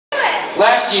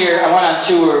last year I went on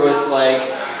tour with like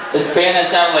this band that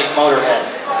sounded like Motorhead.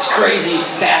 It's crazy,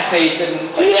 fast-paced, and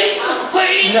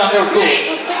you know, they were cool.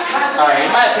 Alright,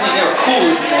 in my opinion, they were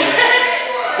cooler than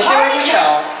Motorhead. But they were, you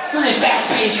know, really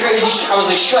fast-paced, crazy. I was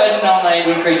like shredding all night,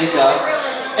 doing crazy stuff.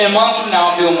 And a month from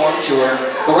now, I'm doing more of a tour.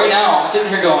 But right now, I'm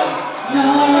sitting here going, no,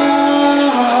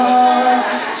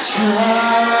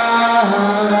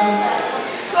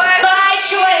 by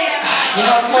choice. you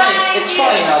know, it's funny. It's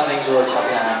funny how things work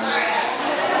sometimes.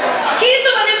 He's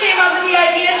the one who came up with the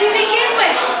idea to begin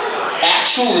with.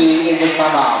 Actually, it was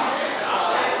my mom.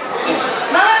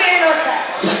 Mama Bear knows that.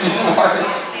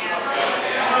 Mars.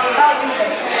 That's all I can say.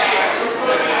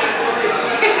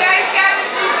 You guys got it.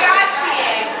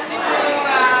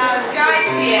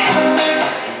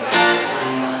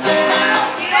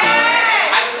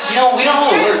 You know, we don't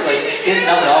know the words, like, getting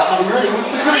nothing off. We're really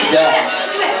dumb.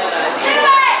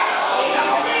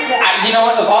 You know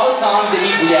what? Of all the songs that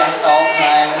we guess all the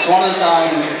time, it's one of the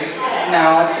songs that we.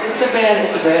 No, it's a bad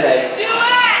idea. Do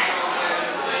it!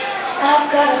 I've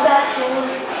got a bad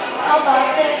feeling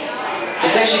about this.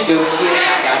 It's actually good. See,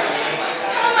 I got you.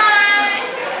 Come on!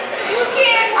 You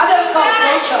can! I thought it was called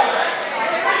Nature.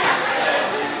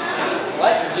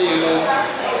 Let's do. You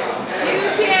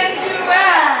can do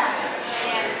it!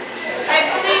 I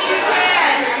believe you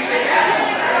can!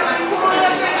 Pull it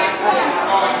up on your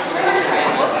phone.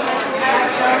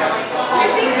 I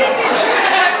think we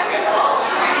can.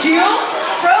 Deal,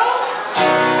 bro?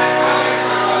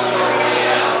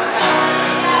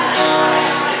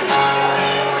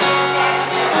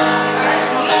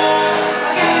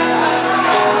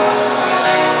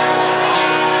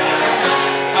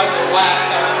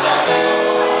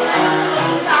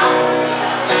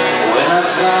 When I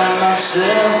find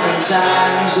myself in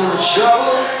times of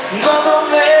trouble, Mother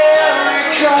Mary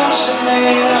comes to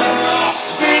me,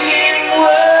 speaking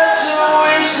words of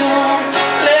wisdom,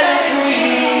 let it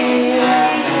breathe.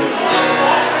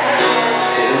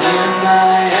 And in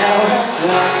my hour of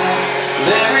darkness,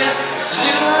 there is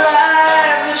still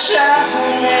light that shines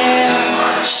on me.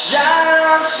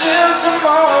 Shine until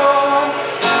tomorrow,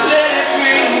 let it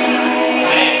breathe.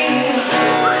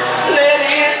 Let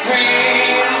it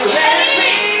breathe. Let it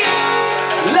breathe.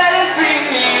 Let it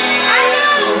breathe. I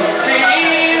know.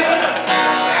 Breathe.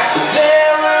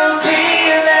 There will be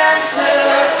an answer.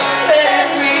 Let it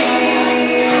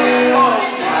breathe.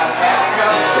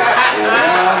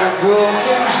 Not a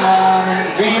broken hearted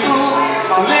people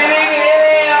living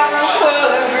in this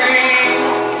world agree.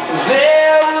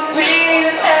 There will be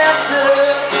an answer.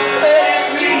 Let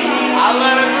it breathe. I'll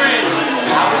let it breathe.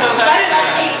 I will let it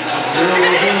breathe.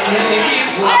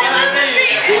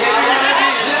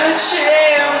 There's still a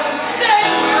chance that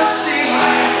we'll see.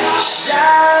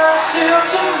 Shine till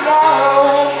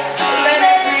tomorrow. Let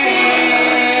it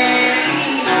breathe.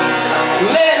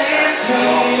 Let it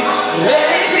breathe. Let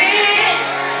it breathe.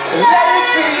 Let it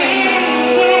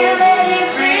breathe. Let it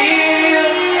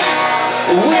breathe.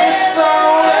 Whisper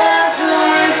words of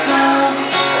wisdom.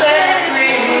 Let it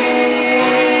breathe.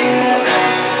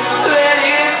 Let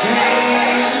it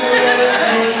breathe. Let it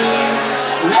breathe.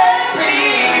 Let it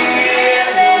breathe.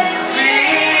 Let it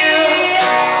breathe.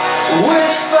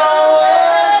 Whisper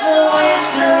words of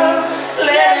wisdom.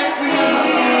 Let it breathe.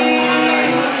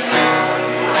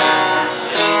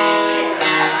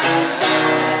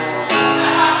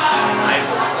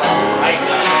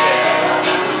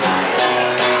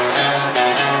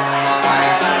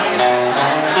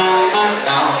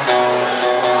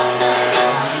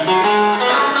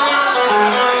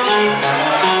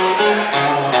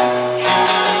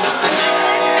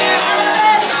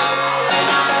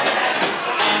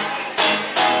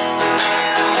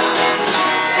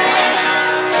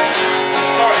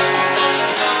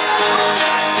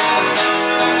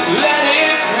 Let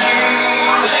it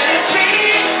breathe. Let it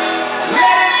breathe.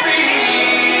 Let it breathe.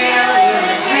 Let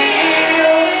it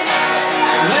breathe.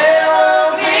 There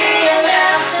will be an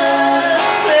answer.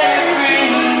 Let it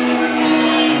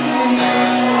breathe.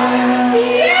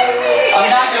 I'm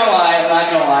not gonna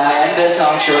lie. I ended this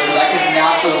song short because I could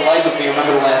not for the life of me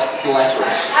remember the last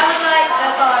verse. I was like,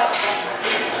 that's all.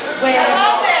 Wait, I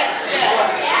love that shit.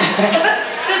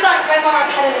 this is like way more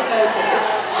repetitive verses.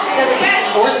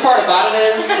 The worst part about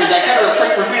it is I kind of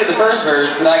repeated the first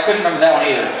verse, but I couldn't remember that one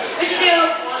either. We should do,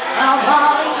 I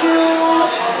want you.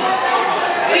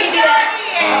 We can do that.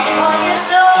 I want you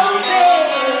so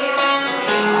big.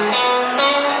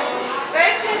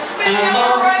 That shit's been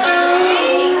number one for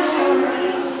me.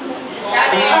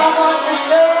 Got it. I want you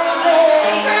so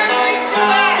big. Perfect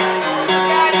duet.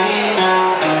 Got it.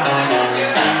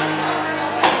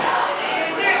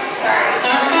 Sorry.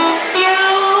 You.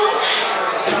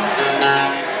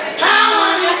 I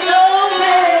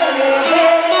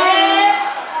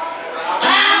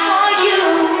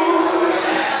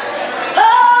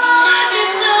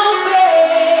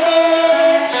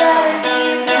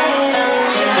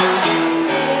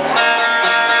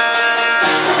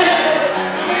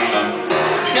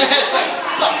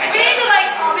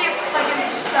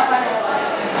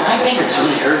It's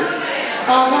really hurt.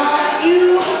 I want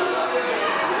you.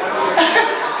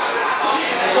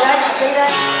 Did I just say that?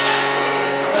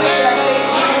 Or did I say it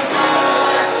again?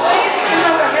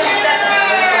 Remember, I really said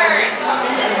that.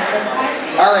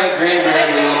 Alright, Grant,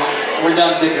 we're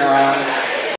done dicking around.